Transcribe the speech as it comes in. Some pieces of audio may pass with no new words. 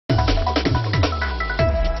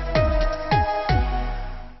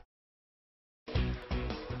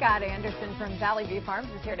Scott Anderson from Valley View Farms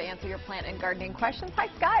is here to answer your plant and gardening questions. Hi,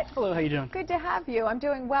 Scott. Hello, how you doing? Good to have you. I'm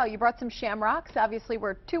doing well. You brought some shamrocks. Obviously,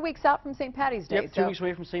 we're 2 weeks out from St. Patty's Day. Yep, 2 weeks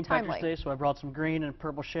away from St. Patrick's timely. Day, so I brought some green and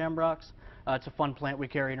purple shamrocks. It's a fun plant we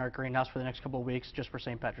carry in our greenhouse for the next couple of weeks just for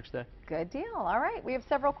St. Patrick's Day. Good deal. All right. We have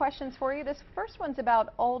several questions for you. This first one's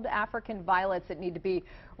about old African violets that need to be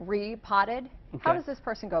repotted. Okay. How does this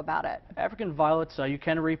person go about it? African violets, you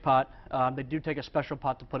can repot. They do take a special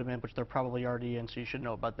pot to put them in, which they're probably already in, so you should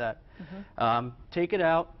know about that. Take it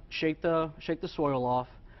out, shake the soil off.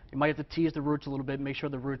 You might have to tease the roots a little bit, make sure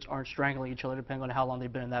the roots aren't strangling each other depending on how long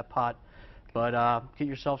they've been in that pot. But get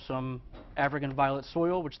yourself some African violet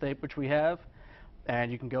soil, which we have,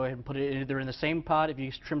 and you can go ahead and put it either in the same pot if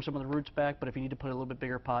you trim some of the roots back, but if you need to put a little bit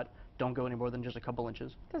bigger pot, don't go any more than just a couple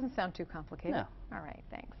inches. Doesn't sound too complicated. No. All right,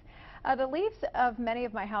 thanks. The leaves of many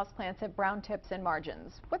of my houseplants have brown tips and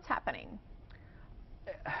margins. What's happening?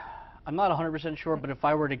 I'm not 100% sure, but if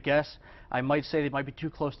I were to guess, I might say they might be too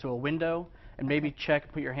close to a window, and maybe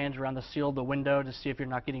check, put your hands around the seal of the window to see if you're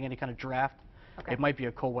not getting any kind of draft. Okay. It might be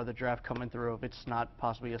a cold weather draft coming through if it's not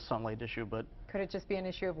possibly a sunlight issue, but... Could it just be an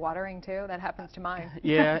issue of watering too? That happens to mine.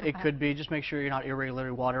 Yeah, it could be. Just make sure you're not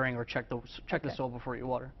irregularly watering, or check the soil before you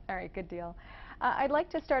water. All right, good deal. I'd like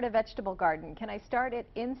to start a vegetable garden. Can I start it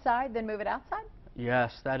inside, then move it outside?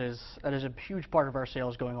 Yes, that is a huge part of our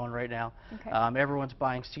sales going on right now. Okay. Everyone's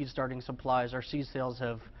buying seed starting supplies. Our seed sales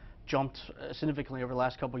have jumped significantly over the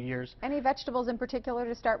last couple of years. Any vegetables in particular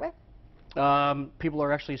to start with? People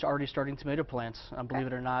are actually already starting tomato plants, believe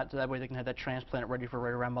it or not. So that way they can have that transplant ready for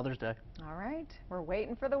right around Mother's Day. All right. We're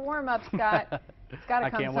waiting for the warm-up, Scott. It's got to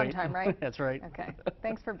come sometime, right? That's right. Okay.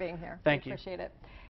 Thanks for being here. Thank you. Appreciate it.